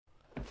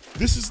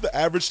This is the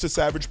Average to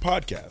Savage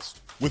podcast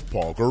with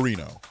Paul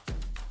Garino.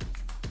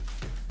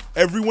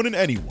 Everyone and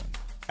anyone,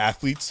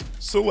 athletes,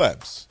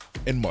 celebs,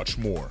 and much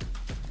more.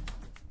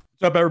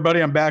 What's up,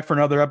 everybody? I'm back for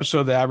another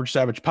episode of the Average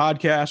Savage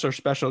podcast. Our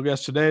special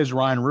guest today is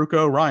Ryan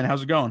Ruocco. Ryan,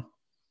 how's it going?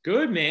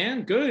 Good,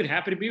 man. Good.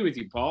 Happy to be with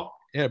you, Paul.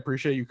 Yeah,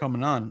 appreciate you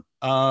coming on.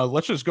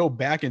 Let's just go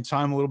back in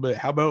time a little bit.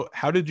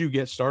 How did you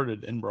get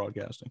started in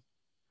broadcasting?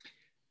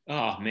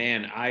 Oh,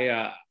 man.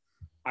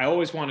 I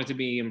always wanted to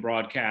be in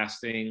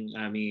broadcasting.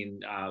 I mean,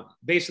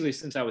 basically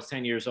since I was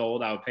 10 years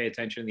old, I would pay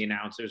attention to the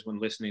announcers when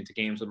listening to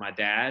games with my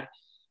dad.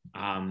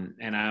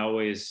 And I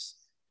always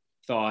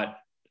thought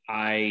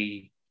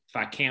if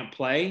I can't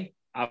play,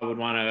 I would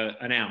want to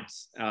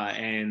announce.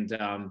 And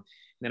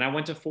then I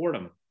went to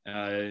Fordham,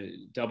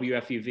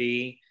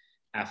 WFUV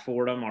at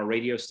Fordham, our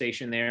radio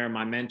station there.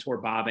 My mentor,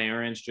 Bob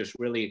Aarons, just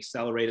really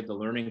accelerated the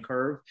learning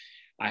curve.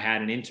 I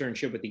had an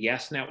internship with the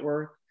Yes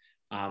Network.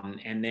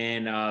 And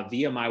then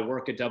via my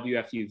work at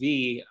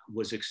WFUV,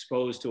 was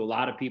exposed to a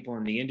lot of people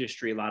in the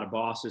industry, a lot of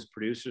bosses,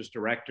 producers,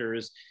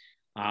 directors,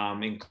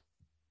 in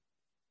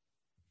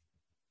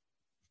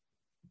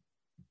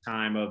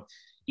time of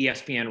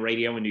ESPN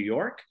radio in New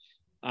York.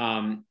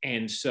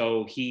 And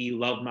so he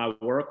loved my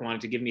work,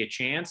 wanted to give me a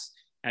chance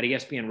at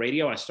ESPN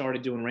radio. I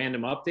started doing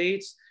random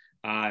updates.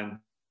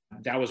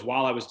 That was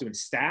while I was doing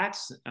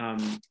stats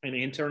and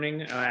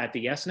interning at the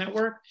Yes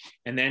Network,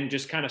 and then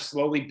just kind of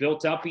slowly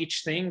built up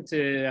each thing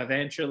to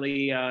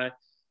eventually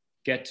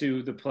get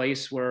to the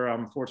place where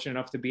I'm fortunate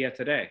enough to be at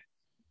today.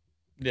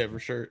 Yeah, for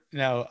sure.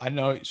 Now I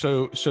know.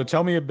 So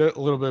tell me a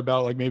little bit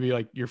about like maybe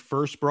like your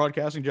first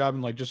broadcasting job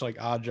and like just like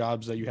odd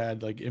jobs that you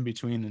had like in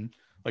between and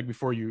like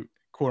before you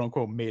quote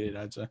unquote made it,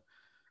 I'd say.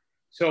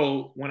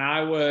 So when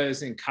I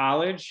was in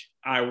college,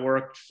 I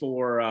worked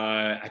for,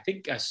 I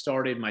think I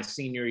started my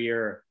senior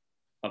year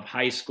of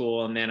high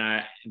school. And then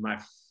in my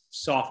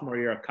sophomore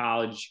year of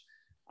college,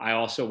 I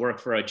also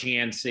worked for a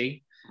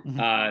GNC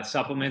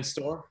supplement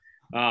store.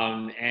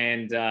 And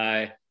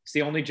it's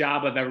the only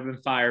job I've ever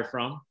been fired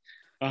from.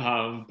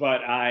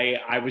 But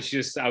I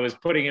was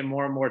putting in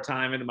more and more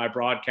time into my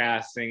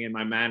broadcasting, and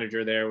my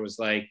manager there was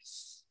like,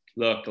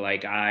 look,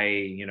 like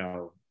I'm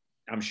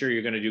sure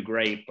you're going to do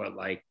great, but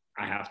like,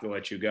 I have to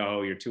let you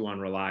go. You're too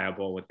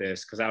unreliable with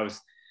this. Cause I was,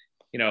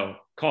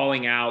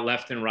 calling out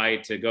left and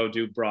right to go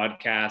do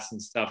broadcasts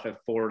and stuff at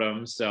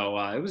Fordham. So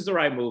it was the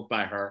right move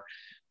by her.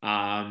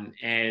 When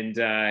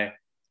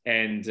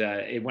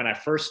I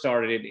first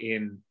started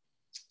in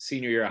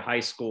senior year of high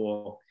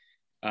school,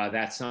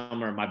 that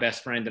summer, my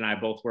best friend and I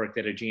both worked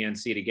at a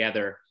GNC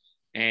together,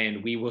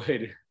 and we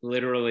would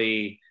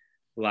literally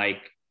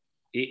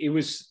it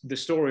was the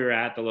store we were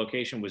at, the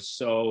location was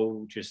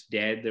so just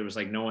dead. There was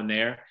like no one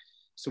there.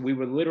 So we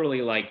would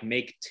literally like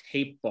make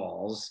tape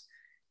balls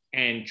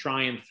and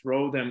try and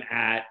throw them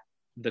at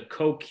the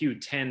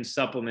CoQ10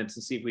 supplements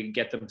and see if we could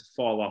get them to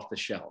fall off the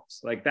shelves.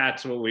 Like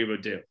that's what we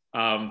would do,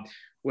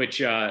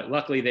 which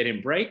luckily they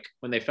didn't break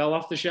when they fell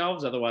off the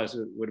shelves. Otherwise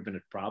it would have been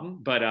a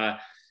problem. But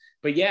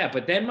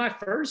then my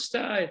first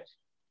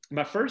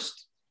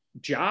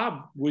job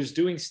was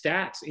doing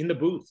stats in the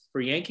booth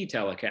for Yankee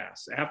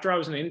telecasts. After I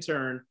was an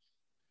intern,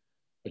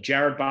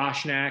 Jared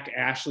Boshnak,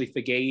 Ashley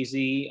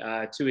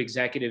Fugazi, two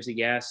executives at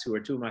Yes, who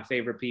are two of my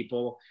favorite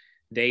people,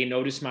 they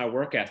noticed my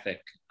work ethic.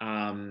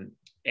 And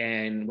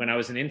when I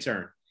was an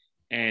intern,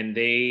 and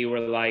they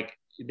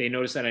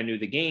noticed that I knew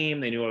the game.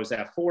 They knew I was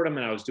at Fordham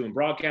and I was doing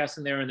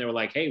broadcasting there. And they were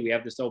like, hey, we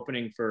have this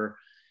opening for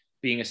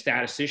being a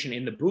statistician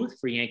in the booth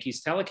for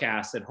Yankees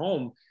telecasts at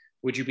home.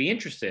 Would you be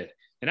interested?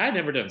 And I'd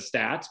never done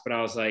stats, but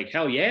I was like,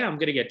 hell yeah, I'm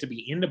going to get to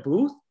be in the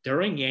booth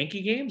during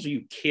Yankee games. Are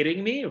you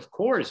kidding me? Of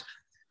course.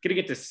 Going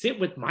to get to sit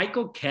with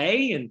Michael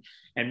Kay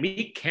and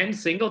meet Ken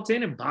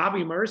Singleton and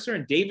Bobby Mercer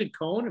and David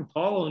Cohn and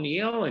Paul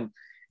O'Neill and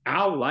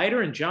Al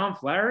Leiter and John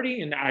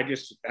Flaherty. And I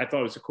thought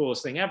it was the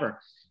coolest thing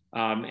ever.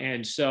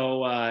 And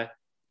so I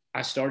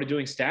started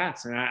doing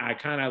stats, and I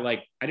kind of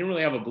I didn't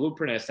really have a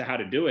blueprint as to how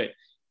to do it.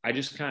 I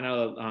just kind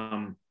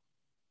of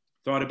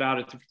thought about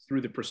it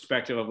through the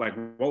perspective of like,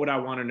 what would I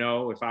want to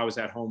know if I was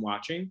at home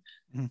watching,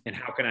 and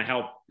how can I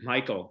help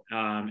Michael?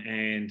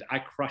 And I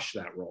crushed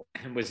that role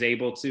and was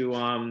able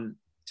to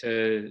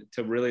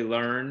really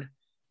learn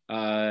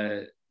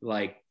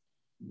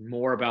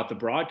more about the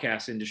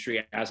broadcast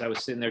industry as I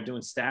was sitting there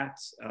doing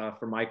stats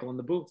for Michael in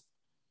the booth.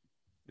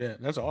 Yeah,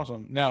 that's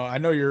awesome. Now I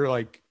know you're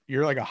like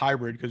a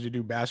hybrid because you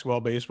do basketball,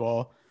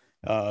 baseball,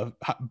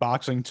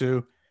 boxing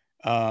too.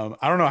 I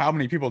don't know how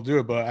many people do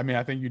it, but I mean,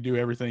 I think you do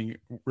everything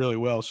really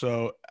well.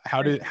 So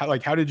how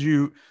did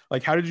you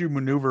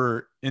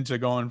maneuver into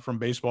going from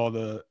baseball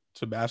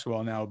to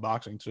basketball, now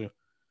boxing too?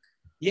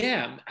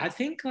 Yeah, I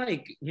think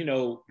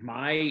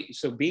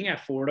so being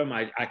at Fordham,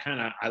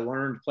 I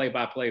learned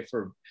play-by-play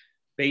for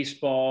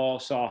baseball,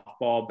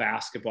 softball,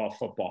 basketball,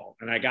 football.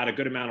 And I got a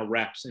good amount of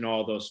reps in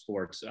all those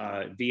sports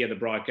via the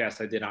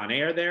broadcast I did on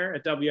air there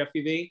at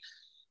WFUV,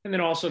 and then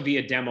also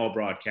via demo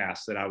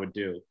broadcasts that I would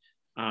do.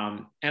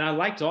 And I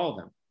liked all of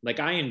them. Like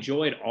I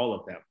enjoyed all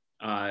of them.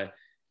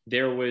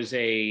 There was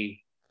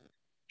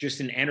just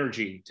an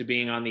energy to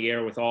being on the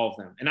air with all of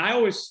them. And I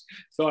always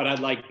thought I'd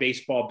like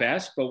baseball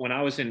best, but when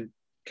I was in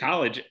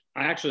college,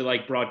 I actually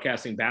liked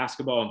broadcasting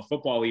basketball and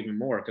football even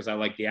more because I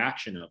like the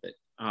action of it.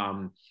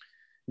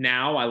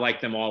 Now I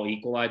like them all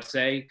equal, I'd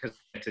say, because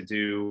I get to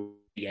do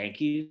the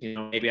Yankees. You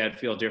know, maybe I'd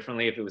feel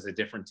differently if it was a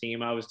different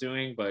team I was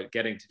doing, but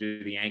getting to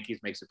do the Yankees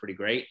makes it pretty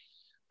great.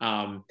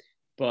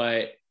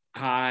 But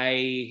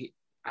I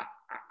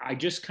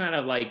just kind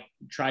of like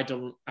tried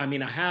to, I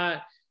mean,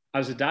 I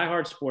was a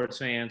diehard sports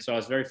fan, so I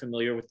was very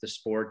familiar with the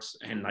sports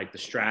and like the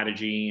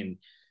strategy. And,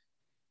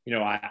 you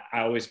know, I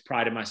always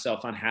prided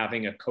myself on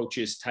having a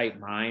coach's type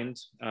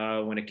mind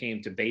when it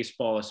came to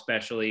baseball,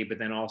 especially, but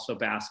then also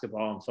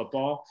basketball and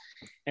football.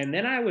 And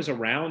then I was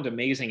around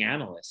amazing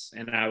analysts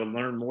and I would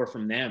learn more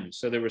from them.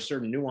 So there were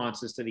certain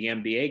nuances to the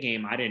NBA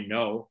game I didn't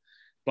know.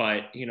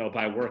 But, you know,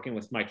 by working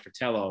with Mike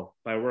Fratello,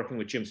 by working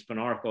with Jim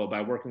Spanarkel,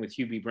 by working with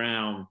Hubie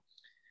Brown,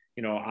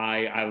 you know,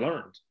 I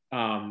learned.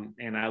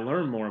 And I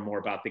learned more and more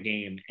about the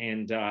game.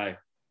 And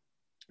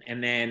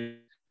then,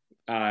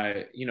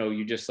 you know,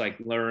 you just like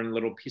learn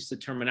little pieces of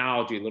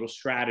terminology, little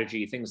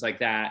strategy, things like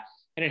that.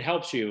 And it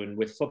helps you. And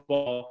with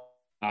football,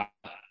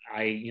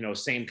 you know,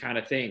 same kind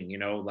of thing, you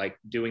know, like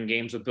doing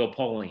games with Bill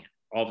Polian.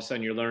 All of a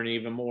sudden you're learning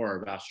even more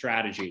about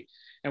strategy.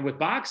 And with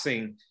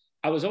boxing,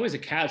 I was always a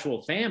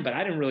casual fan, but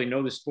I didn't really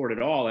know the sport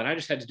at all. And I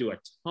just had to do a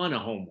ton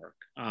of homework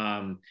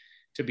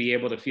to be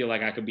able to feel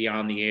like I could be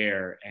on the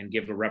air and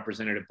give a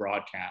representative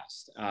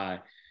broadcast.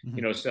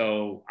 You know,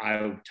 so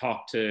I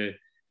talked to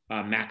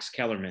Max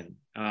Kellerman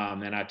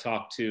and I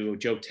talked to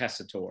Joe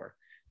Tessitore,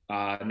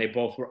 and they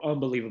both were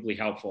unbelievably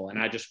helpful. And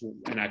I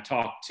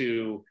talked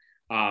to,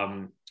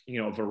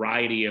 you know, a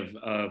variety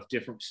of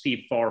different,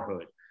 Steve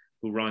Farhood,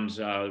 who runs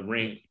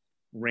Ring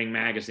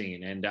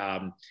Magazine, and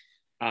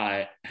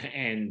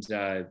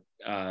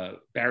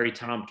Barry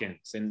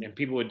Tompkins and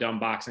people who had done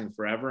boxing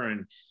forever.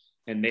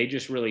 And they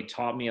just really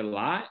taught me a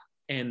lot.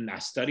 And I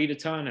studied a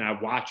ton and I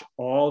watched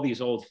all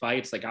these old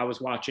fights. Like I was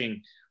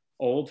watching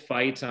old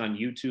fights on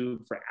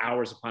YouTube for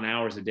hours upon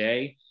hours a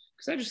day.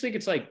 Cause I just think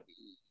it's like,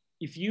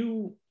 if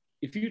you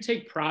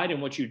take pride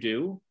in what you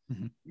do,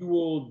 mm-hmm.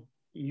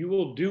 you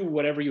will do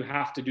whatever you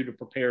have to do to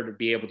prepare to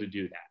be able to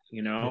do that,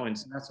 you know? And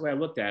so that's the way I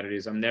looked at it,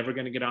 is I'm never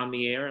going to get on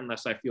the air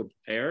unless I feel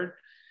prepared.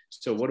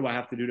 So what do I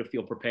have to do to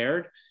feel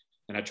prepared?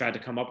 And I tried to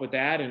come up with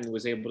that and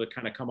was able to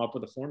kind of come up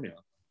with a formula.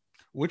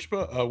 Which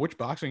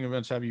boxing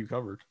events have you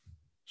covered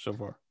so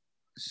far?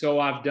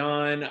 So I've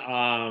done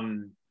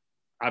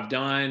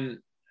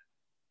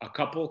a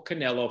couple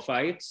Canelo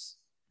fights.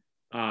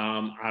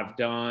 I've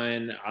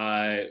done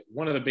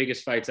one of the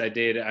biggest fights I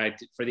did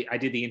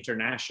the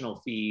international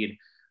feed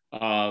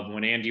of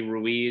when Andy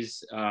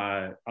Ruiz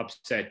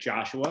upset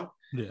Joshua.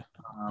 Yeah.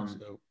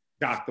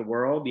 Shocked the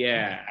world.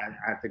 Yeah.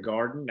 At the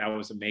Garden. That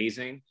was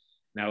amazing.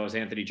 That was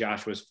Anthony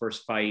Joshua's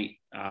first fight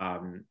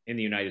in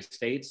the United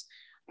States.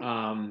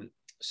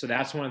 So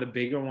that's one of the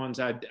bigger ones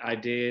I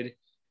did.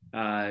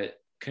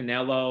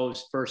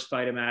 Canelo's first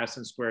fight at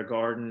Madison Square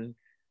Garden.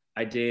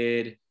 I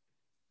did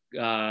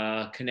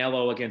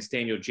Canelo against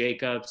Daniel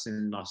Jacobs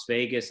in Las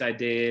Vegas. I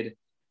did.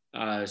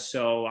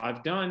 So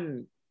I've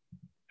done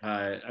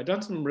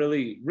some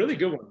really, really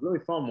good ones, really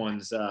fun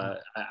ones.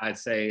 I'd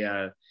say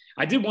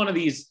I did one of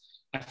these.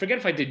 I forget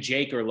if I did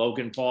Jake or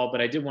Logan Paul,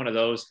 but I did one of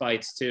those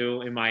fights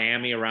too in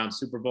Miami around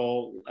Super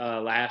Bowl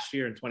last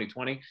year in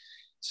 2020.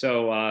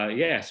 So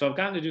so I've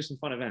gotten to do some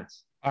fun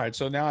events. All right.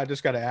 So now I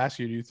just got to ask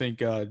you, do you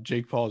think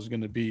Jake Paul is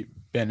going to beat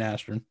Ben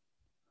Askren?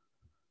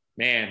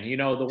 Man, you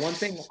know, the one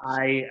thing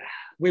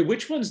wait,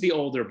 which one's the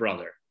older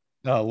brother?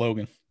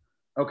 Logan.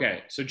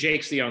 Okay. So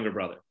Jake's the younger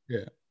brother.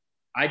 Yeah.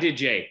 I did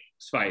Jake's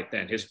fight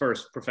then, his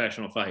first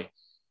professional fight.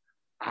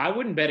 I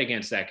wouldn't bet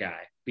against that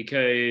guy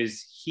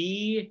because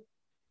he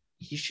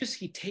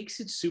takes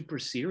it super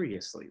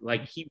seriously.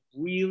 Like he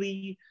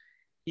really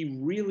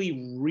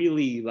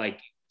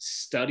like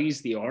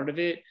studies the art of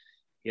it.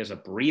 He has a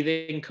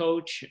breathing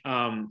coach.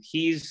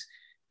 He's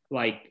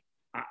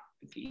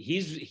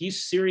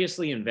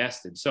seriously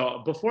invested.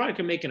 So before I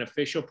can make an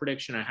official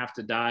prediction, I have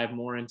to dive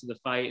more into the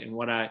fight and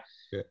what I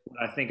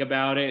think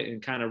about it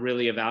and kind of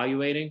really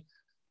evaluating.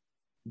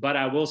 But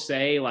I will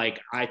say, like,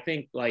 I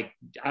think, like,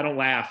 I don't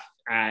laugh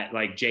at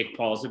like Jake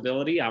Paul's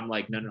ability. I'm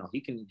like, no,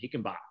 he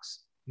can box.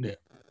 Yeah.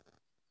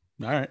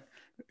 All right.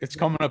 It's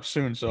coming up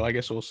soon, so I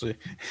guess we'll see.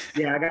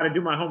 Yeah, I got to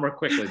do my homework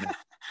quickly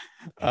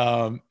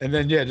now. And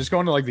then, just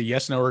going to like the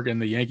Yes Network and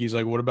the Yankees,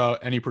 like what about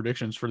any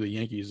predictions for the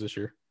Yankees this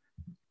year?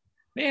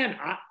 Man,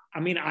 I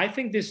mean, I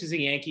think this is a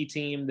Yankee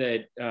team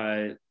that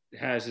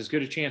has as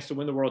good a chance to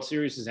win the World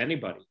Series as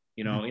anybody,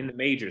 you know, in the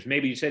majors.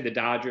 Maybe you say the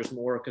Dodgers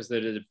more because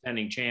they're the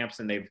defending champs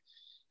and they've,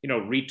 you know,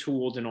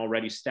 retooled an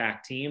already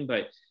stacked team.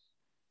 But,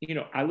 you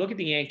know, I look at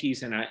the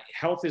Yankees and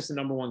health is the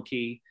number one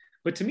key.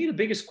 But to me, the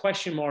biggest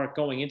question mark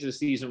going into the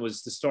season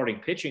was the starting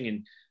pitching.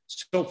 And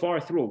so far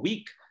through a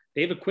week,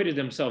 they've acquitted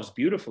themselves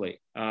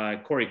beautifully.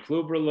 Corey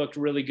Kluber looked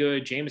really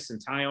good. Jamison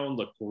Tyone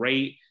looked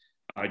great.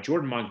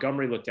 Jordan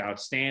Montgomery looked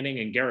outstanding.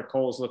 And Garrett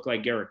Coles looked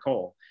like Garrett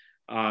Cole.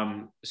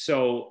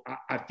 So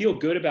I feel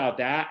good about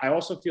that. I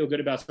also feel good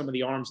about some of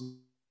the arms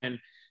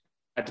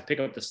had to pick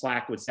up the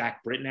slack with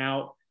Zach Britton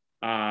out,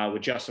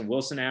 with Justin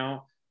Wilson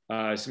out,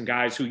 some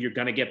guys who you're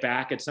going to get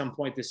back at some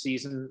point this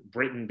season,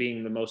 Britton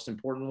being the most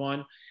important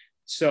one.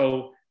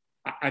 So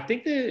I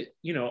think the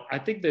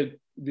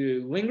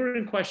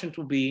lingering questions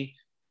will be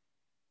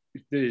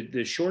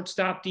the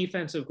shortstop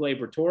defense of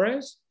Gleyber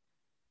Torres,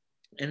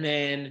 and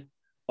then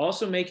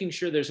also making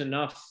sure there's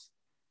enough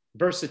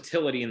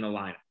versatility in the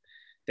lineup,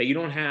 that you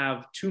don't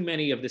have too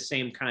many of the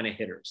same kind of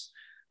hitters.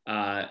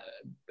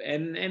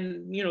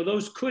 And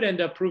those could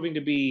end up proving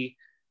to be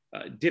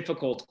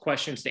difficult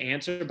questions to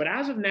answer. But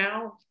as of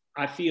now,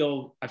 I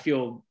feel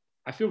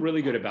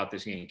really good about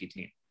this Yankee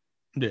team.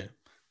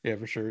 Yeah,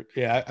 for sure.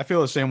 Yeah, I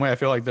feel the same way. I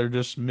feel like they're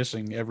just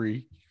missing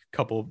every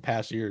couple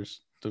past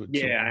years.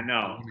 I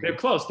know. They're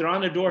close. They're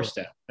on the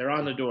doorstep. They're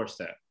on the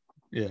doorstep.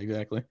 Yeah,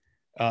 exactly.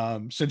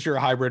 Since you're a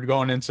hybrid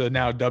going into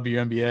now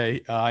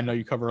WNBA, I know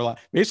you cover a lot.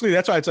 Basically,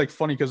 that's why it's like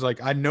funny, because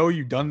like I know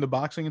you've done the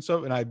boxing and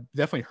stuff, and I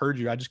definitely heard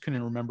you. I just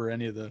couldn't remember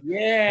any of the.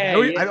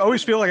 I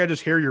always feel like I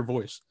just hear your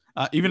voice,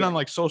 even on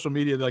like social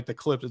media, like the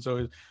clips. It's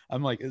always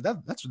I'm like,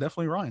 that's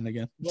definitely Ryan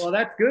again. Well,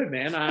 that's good,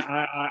 man.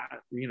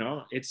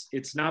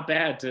 It's not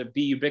bad to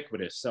be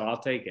ubiquitous, so I'll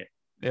take it.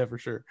 Yeah, for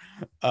sure.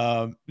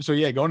 So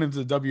yeah, going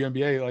into the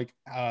WNBA, like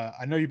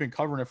I know you've been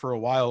covering it for a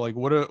while. Like,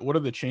 what are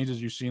the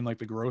changes you've seen, like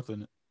the growth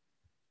in it?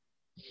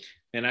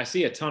 And I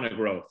see a ton of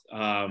growth.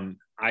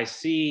 I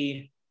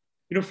see,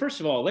 first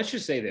of all, let's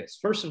just say this,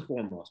 first and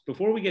foremost,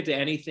 before we get to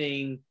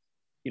anything,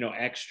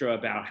 extra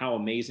about how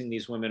amazing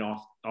these women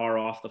are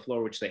off the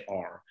floor, which they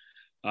are,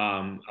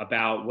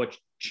 about what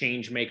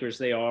change makers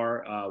they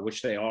are,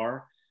 which they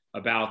are,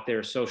 about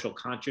their social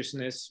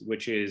consciousness,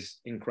 which is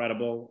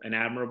incredible and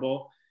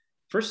admirable.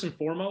 First and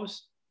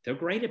foremost, they're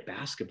great at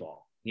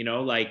basketball,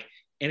 and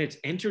it's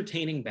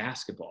entertaining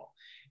basketball.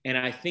 And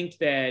I think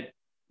that,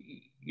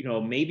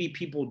 maybe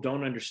people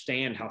don't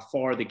understand how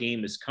far the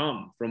game has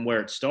come from where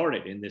it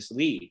started in this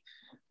league,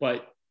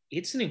 but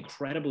it's an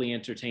incredibly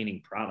entertaining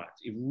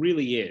product. It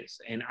really is.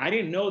 And I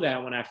didn't know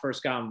that when I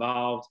first got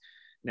involved.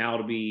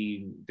 Now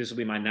this will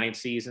be my 9th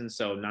season,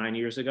 so 9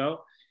 years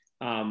ago.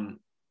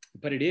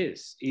 But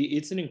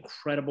it's an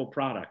incredible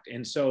product.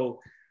 And so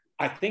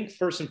I think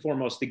first and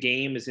foremost, the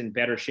game is in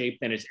better shape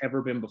than it's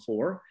ever been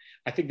before.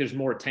 I think there's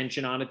more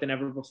attention on it than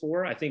ever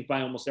before. I think by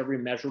almost every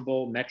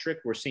measurable metric,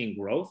 we're seeing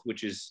growth,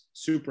 which is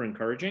super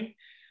encouraging.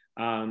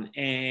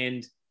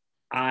 And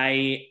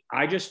I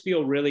just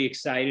feel really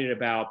excited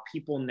about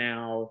people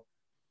now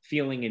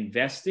feeling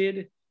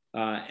invested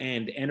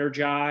and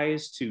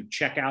energized to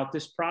check out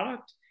this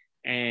product.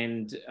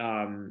 And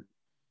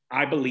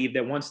I believe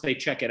that once they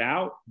check it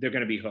out, they're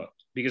going to be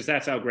hooked, because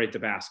that's how great the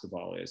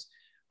basketball is.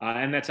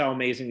 And that's how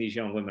amazing these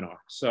young women are.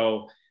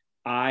 So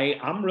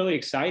I'm really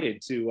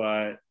excited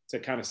to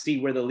kind of see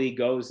where the league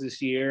goes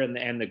this year,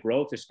 and the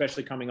growth,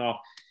 especially coming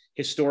off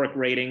historic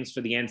ratings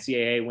for the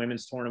NCAA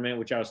women's tournament,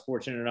 which I was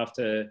fortunate enough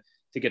to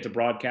get to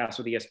broadcast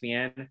with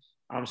ESPN.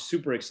 I'm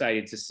super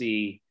excited to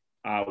see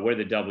where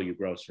the W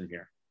grows from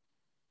here.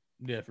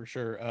 Yeah, for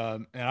sure.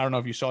 And I don't know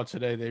if you saw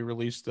today, they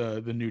released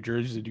the new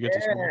jerseys. Did you get to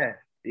see them?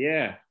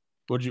 Yeah.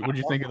 What'd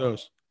you think of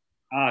those?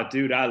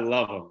 Dude, I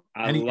love them.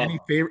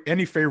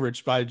 Any favorites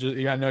by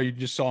I know you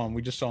just saw them.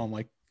 We just saw them,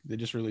 like they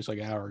just released like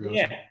an hour ago.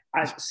 Yeah,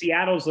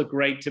 Seattle's look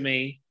great to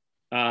me.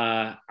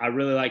 I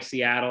really like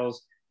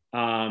Seattle's.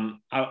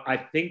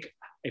 I think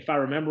if I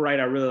remember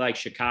right, I really like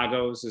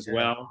Chicago's as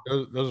well.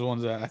 Those are the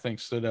ones that I think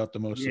stood out the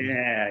most.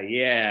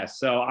 Yeah.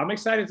 So I'm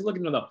excited to look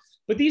into them.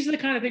 But these are the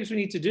kind of things we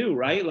need to do,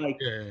 right? Like,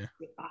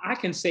 I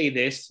can say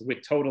this with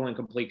total and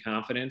complete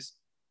confidence.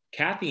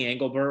 Kathy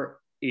Engelbert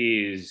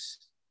is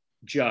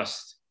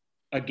just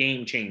a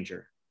game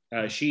changer.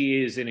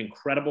 She is an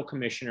incredible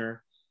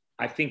commissioner.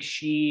 I think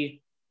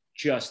she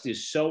just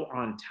is so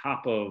on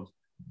top of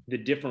the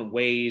different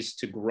ways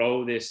to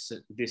grow this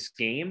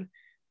game.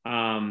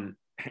 And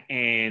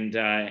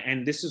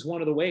this is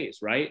one of the ways,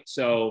 right?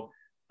 So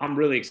I'm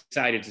really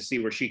excited to see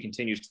where she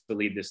continues to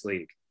lead this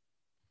league.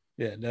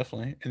 Yeah,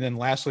 definitely. And then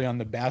lastly, on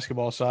the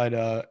basketball side,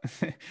 do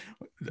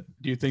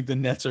you think the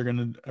Nets are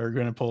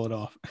gonna pull it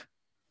off?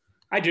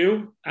 I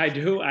do. I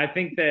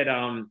think that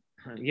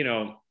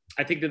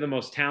I think they're the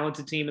most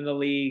talented team in the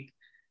league,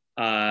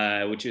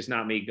 which is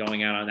not me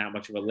going out on that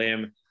much of a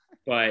limb.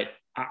 But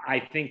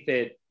I think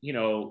that,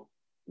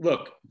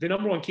 look, the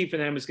number one key for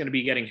them is going to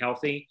be getting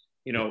healthy.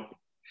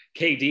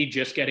 KD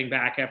just getting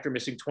back after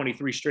missing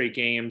 23 straight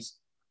games.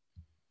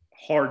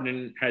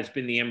 Harden has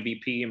been the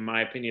MVP, in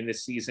my opinion,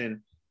 this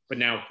season. But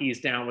now he's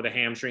down with a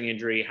hamstring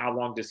injury. How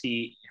long is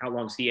he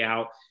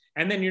out?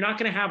 And then you're not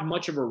going to have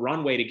much of a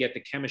runway to get the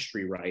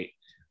chemistry right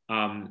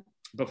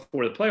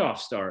before the playoffs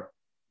start.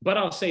 But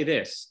I'll say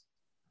this,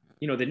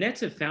 the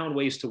Nets have found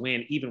ways to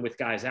win even with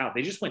guys out.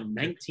 They just went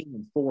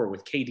 19-4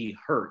 with KD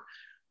hurt.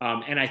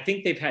 And I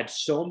think they've had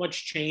so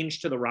much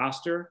change to the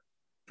roster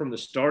from the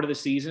start of the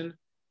season.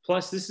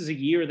 Plus, this is a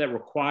year that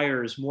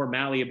requires more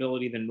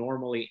malleability than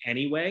normally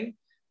anyway,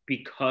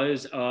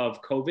 because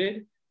of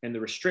COVID and the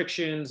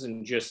restrictions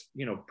and just,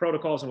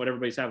 protocols and what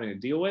everybody's having to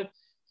deal with,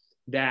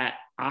 that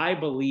I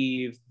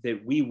believe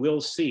that we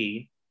will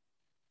see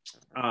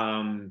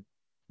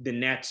the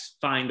Nets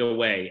find a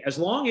way. As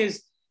long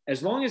as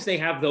they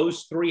have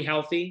those three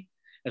healthy,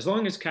 as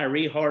long as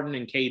Kyrie, Harden,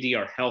 and KD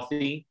are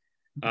healthy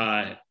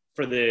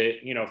for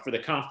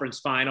the conference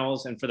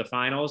finals and for the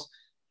finals,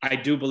 I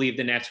do believe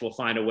the Nets will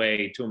find a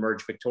way to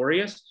emerge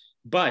victorious.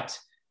 But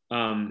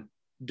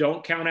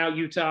don't count out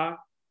Utah.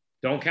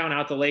 Don't count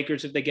out the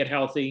Lakers if they get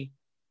healthy.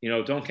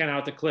 Don't count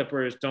out the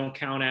Clippers. Don't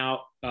count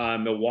out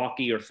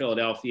Milwaukee or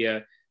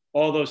Philadelphia.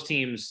 All those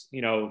teams,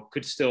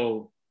 could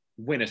still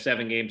win a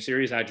 7-game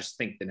series. I just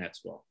think the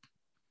Nets will.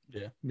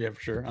 Yeah, for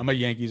sure. I'm a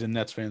Yankees and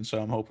Nets fan,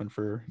 so I'm hoping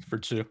for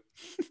 2.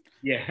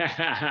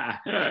 Yeah.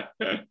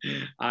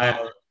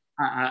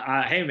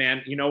 Hey,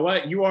 man, you know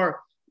what?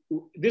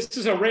 This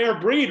is a rare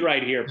breed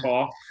right here,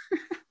 Paul.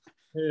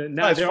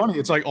 It's funny.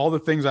 It's like all the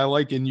things I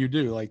like and you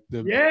do, like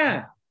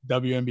the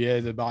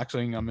WNBA, the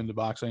boxing. I'm into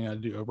boxing. I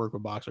work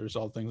with boxers,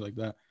 all things like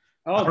that.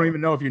 Oh. I don't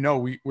even know if you know,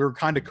 we were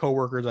kind of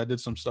coworkers. I did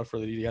some stuff for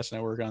the EDS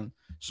network on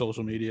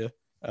social media.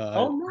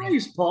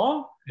 Nice,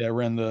 Paul. Yeah, I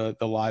ran the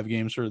live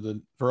games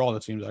for all the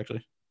teams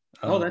actually.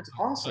 That's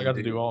awesome. I got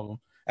to do all of them.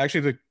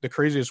 Actually, the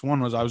craziest one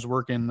was I was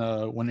working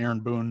when Aaron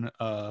Boone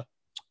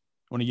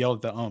when he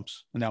yelled at the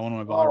umps, and that one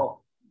went viral.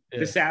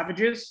 The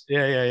Savages.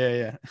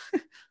 Yeah.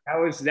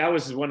 That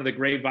was one of the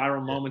great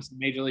viral moments in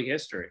Major League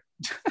history.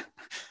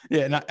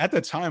 Yeah, and at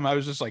the time I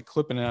was just like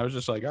clipping it. I was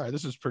just like, all right,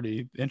 this is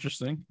pretty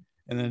interesting,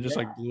 and then it just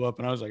like blew up,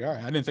 and I was like, all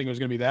right, I didn't think it was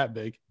gonna be that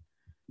big.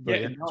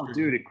 But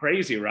dude,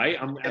 crazy, right?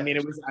 I mean,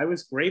 I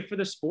was great for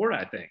the sport,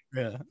 I think.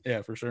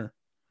 Yeah, for sure.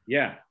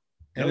 Yeah,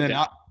 and then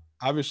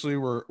obviously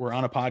we're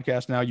on a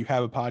podcast now. You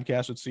have a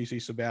podcast with CC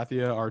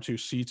Sabathia,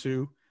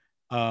 R2C2.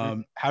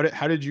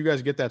 How did you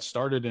guys get that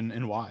started,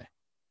 and why?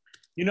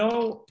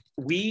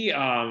 We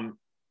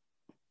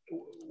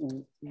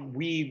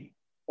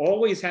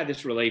always had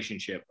this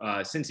relationship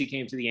since he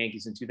came to the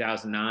Yankees in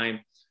 2009.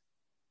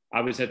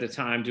 I was at the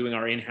time doing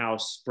our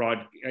in-house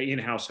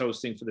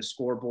hosting for the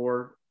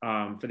scoreboard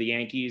for the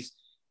Yankees,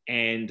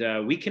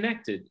 and we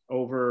connected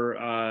over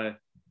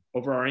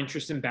our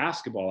interest in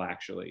basketball,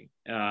 actually,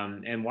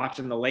 and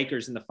watching the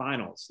Lakers in the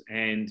finals.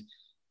 And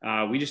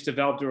we just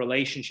developed a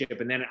relationship.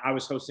 And then I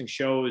was hosting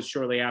shows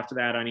shortly after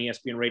that on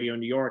ESPN Radio in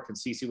New York, and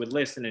CC would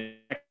listen,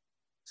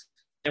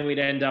 and we'd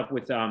end up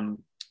with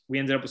we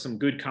ended up with some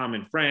good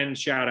common friends.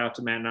 Shout out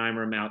to Matt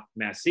Neimer and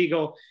Matt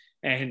Siegel,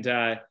 and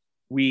and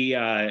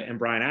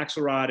Brian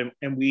Axelrod,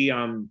 and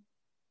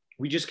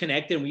we just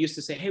connected. And we used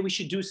to say, hey, we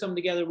should do something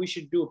together. We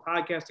should do a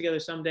podcast together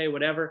someday,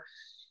 whatever.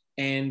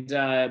 And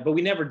but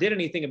we never did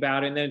anything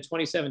about it. And then in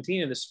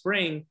 2017, in the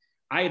spring,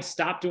 I had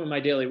stopped doing my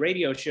daily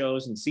radio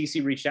shows, and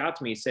CC reached out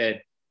to me,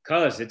 said,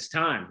 "Cuz, it's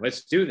time.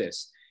 Let's do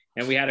this."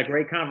 And we had a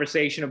great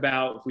conversation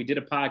about if we did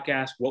a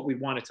podcast, what we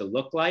want it to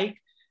look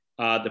like.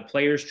 The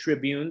Players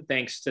Tribune,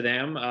 thanks to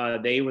them,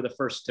 they were the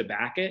first to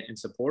back it and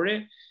support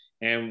it.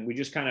 And we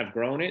just kind of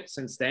grown it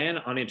since then.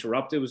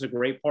 Uninterrupted was a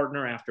great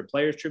partner after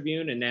Players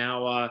Tribune. And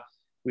now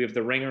we have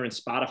The Ringer and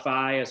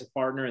Spotify as a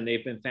partner, and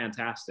they've been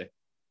fantastic.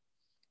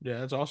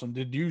 Yeah, that's awesome.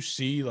 Did you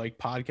see like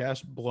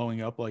podcasts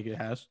blowing up like it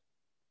has?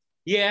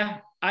 Yeah,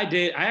 I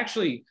did. I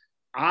actually,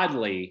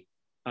 oddly,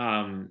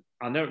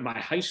 my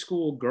high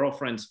school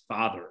girlfriend's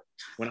father,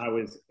 when I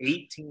was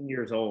 18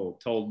 years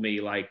old, told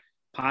me like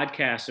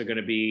podcasts are going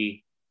to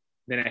be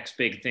the next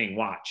big thing.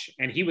 Watch.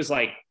 And he was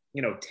like,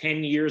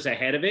 10 years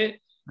ahead of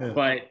it. Yeah.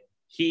 But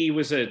he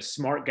was a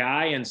smart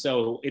guy. And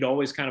so it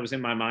always kind of was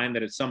in my mind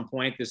that at some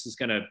point this is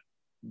going to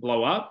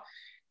blow up.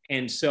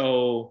 And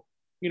so,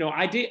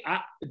 I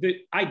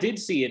did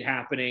see it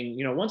happening.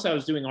 Once I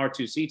was doing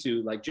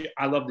R2C2, like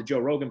I love the Joe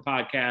Rogan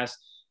podcast.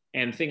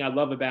 And the thing I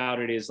love about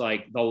it is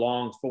like the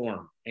long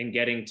form and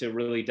getting to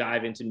really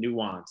dive into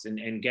nuance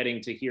and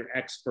getting to hear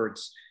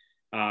experts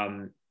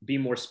be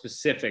more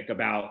specific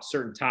about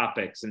certain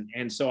topics.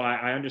 And so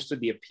I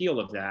understood the appeal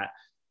of that,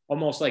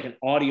 almost like an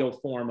audio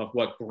form of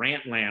what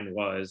Grantland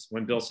was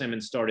when Bill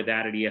Simmons started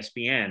that at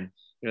ESPN.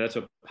 That's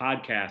what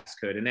podcasts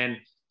could. And then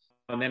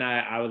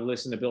I would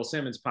listen to Bill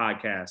Simmons'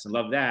 podcast and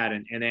love that.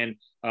 And then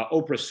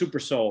Oprah Super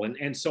Soul.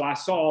 And so I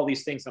saw all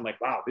these things. I'm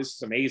like, wow, this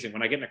is amazing.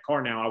 When I get in a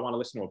car now, I want to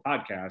listen to a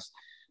podcast.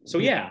 So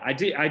yeah, I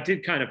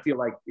did kind of feel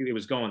like it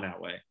was going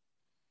that way.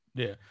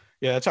 Yeah.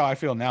 Yeah. That's how I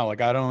feel now. Like,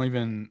 I don't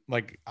even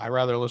I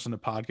rather listen to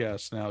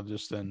podcasts now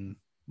just than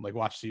like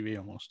watch TV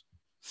almost.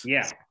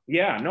 Yeah.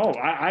 Yeah. No,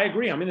 I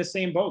agree. I'm in the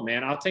same boat,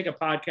 man. I'll take a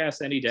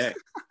podcast any day.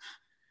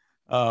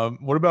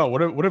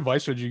 What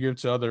advice would you give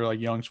to other like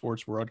young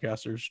sports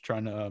broadcasters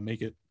trying to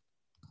make it?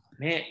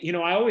 Man,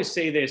 I always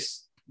say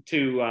this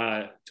to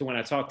when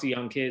I talk to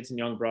young kids and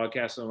young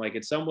broadcasters. I'm like,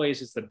 in some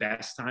ways, it's the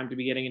best time to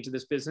be getting into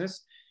this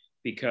business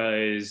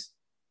because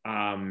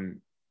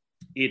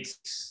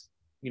it's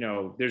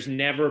there's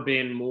never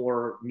been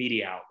more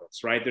media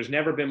outlets, right? There's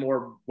never been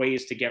more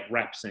ways to get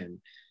reps in.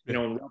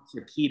 And reps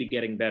are key to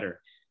getting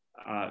better.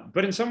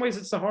 But in some ways,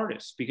 it's the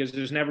hardest because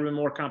there's never been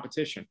more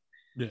competition.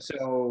 Yeah.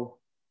 So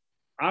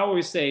I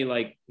always say,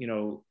 like,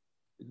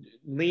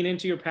 lean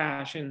into your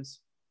passions,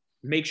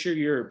 make sure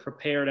you're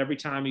prepared every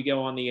time you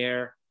go on the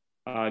air,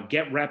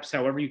 get reps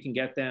however you can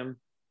get them,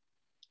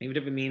 even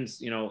if it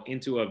means,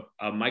 into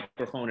a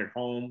microphone at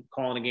home,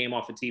 calling a game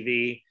off a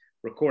TV,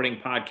 recording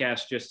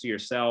podcasts just to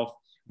yourself.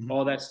 Mm-hmm.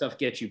 All that stuff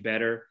gets you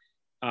better.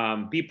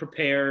 Be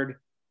prepared.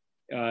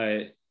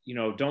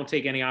 Don't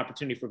take any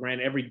opportunity for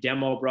granted. Every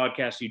demo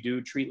broadcast you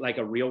do, treat like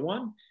a real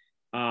one.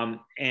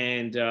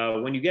 And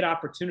when you get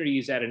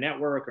opportunities at a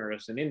network or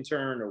as an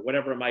intern or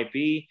whatever it might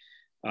be,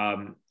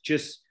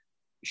 just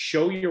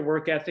show your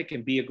work ethic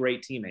and be a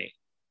great teammate.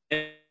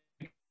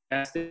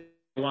 That's it.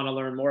 I want to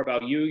learn more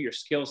about you, your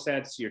skill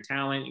sets, your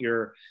talent,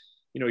 your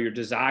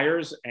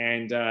desires,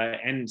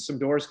 and some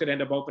doors could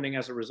end up opening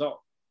as a result.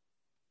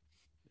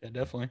 Yeah,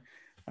 definitely.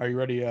 Are you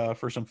ready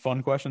for some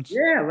fun questions?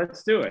 Yeah,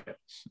 let's do it.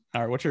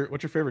 All right. What's your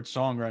favorite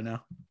song right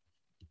now?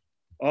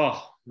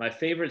 Oh, my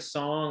favorite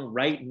song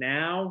right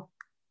now?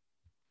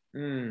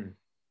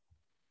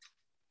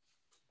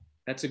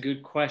 That's a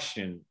good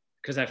question,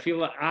 because I feel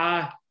like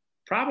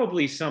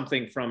probably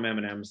something from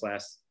Eminem's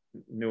last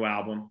new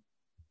album.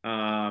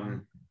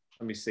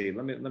 Let me see.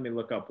 Let me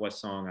look up what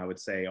song I would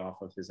say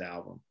off of his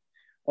album.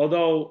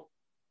 Although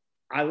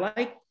I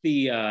like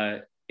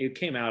it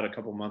came out a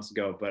couple months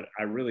ago, but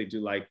I really do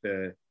like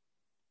the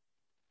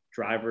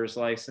Driver's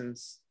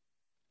License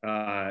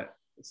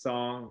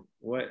song.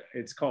 What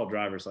it's called,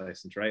 Driver's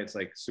License, right? It's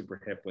like super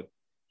hip with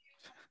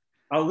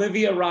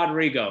Olivia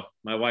Rodrigo.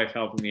 My wife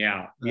helping me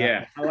out.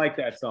 Yeah, I like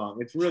that song.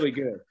 It's really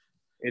good.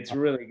 It's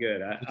really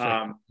good.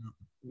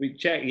 We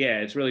check. Yeah,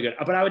 it's really good.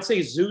 But I would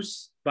say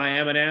Zeus by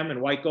Eminem and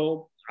White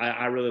Gold.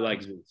 I really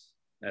like Zeus.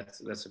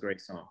 That's a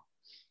great song.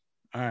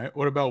 All right.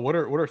 What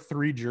are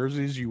 3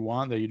 jerseys you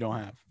want that you don't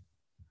have?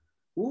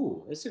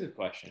 Ooh, that's a good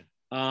question.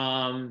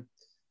 3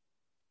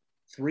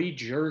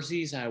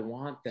 jerseys I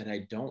want that I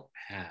don't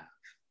have.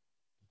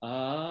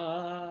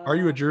 Are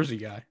you a jersey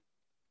guy?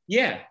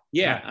 Yeah,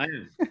 I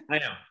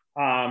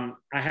am.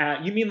 I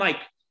have. You mean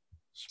like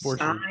sports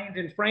signed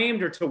and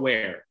framed, or to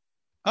wear?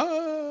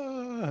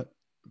 To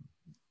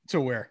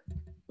wear.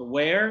 To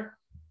wear.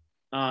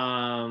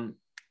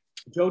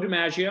 Joe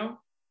DiMaggio,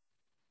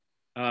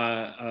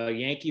 a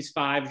Yankees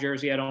 5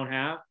 jersey I don't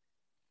have.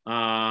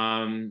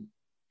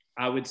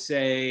 I would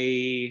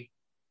say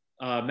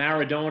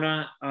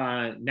Maradona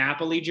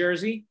Napoli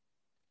jersey.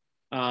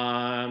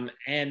 And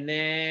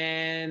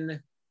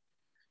then,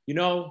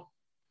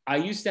 I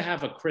used to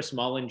have a Chris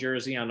Mullin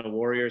jersey on the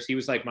Warriors. He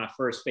was like my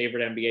first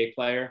favorite NBA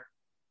player.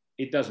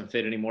 It doesn't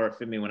fit anymore. It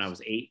fit me when I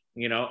was 8.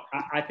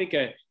 I think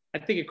a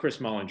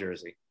Chris Mullin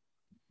jersey.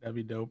 That'd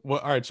be dope. Well,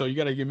 all right, so you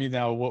got to give me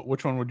now.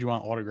 Which one would you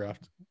want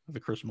autographed? The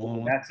Chris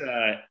Mullin one.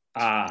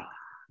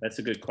 That's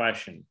a good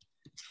question.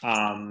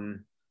 I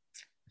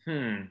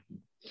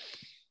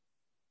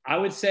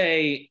would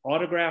say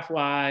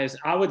autograph-wise,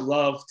 I would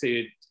love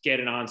to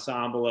get an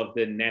ensemble of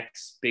the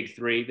next big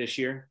 3 this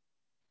year,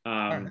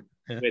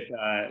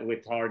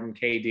 with Harden,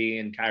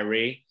 KD, and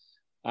Kyrie.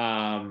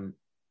 But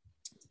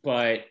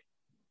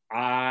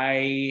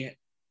I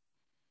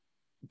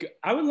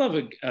would love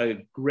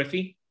a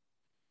Griffey.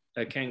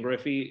 A Ken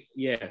Griffey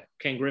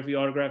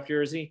autograph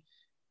jersey,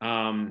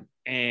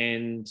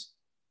 and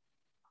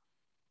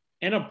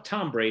a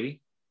Tom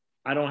Brady.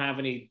 I don't have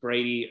any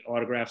Brady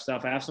autograph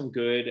stuff. I have some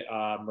good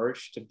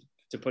merch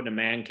to put in a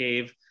man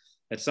cave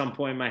at some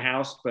point in my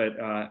house, but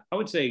I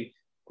would say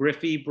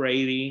Griffey,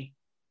 Brady,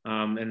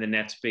 and the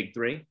Nets big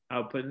 3 I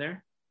would put in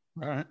there.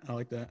 All right, I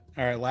like that.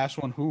 All right, last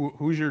one.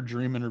 Who's your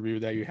dream interview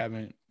that you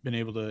haven't been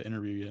able to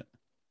interview yet?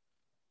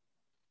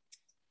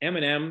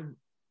 Eminem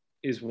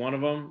is one of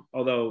them,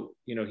 although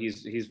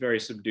he's very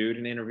subdued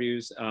in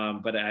interviews,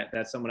 but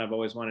that's someone I've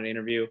always wanted to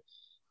interview.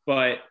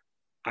 But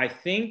I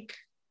think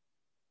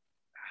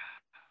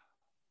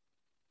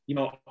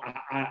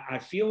I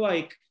feel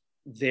like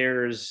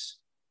there's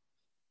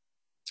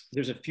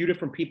a few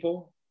different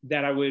people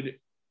that I would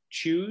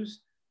choose,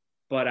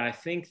 but I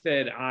think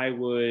that I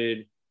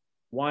would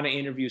want to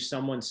interview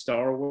someone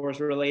Star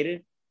Wars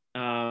related,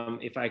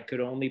 if I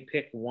could only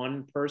pick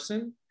one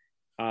person.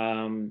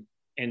 And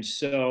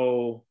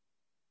so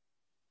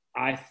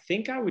I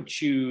think I would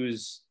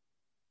choose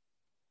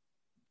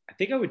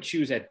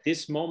at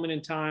this moment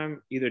in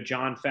time either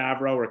Jon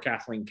Favreau or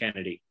Kathleen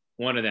Kennedy,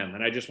 one of them.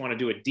 And I just want to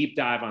do a deep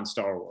dive on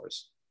Star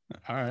Wars.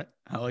 All right.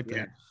 I like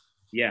that.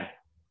 Yeah.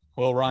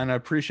 Well, Ryan, I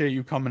appreciate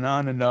you coming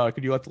on. And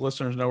could you let the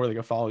listeners know where they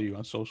can follow you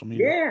on social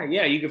media?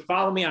 Yeah. You can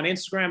follow me on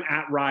Instagram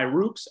at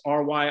Ryrukes,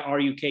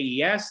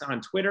 Ryrukes, on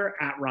Twitter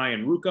at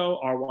Ryan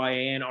Ruocco,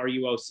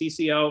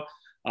 RyanRuocco.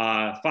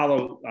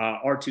 Follow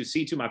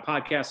R2C2, my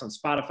podcast, on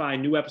Spotify.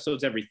 New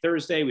episodes every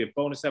Thursday. We have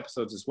bonus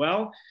episodes as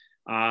well.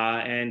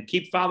 And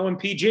keep following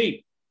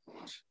PG.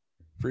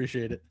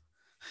 Appreciate it.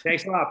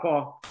 Thanks a lot,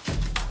 Paul.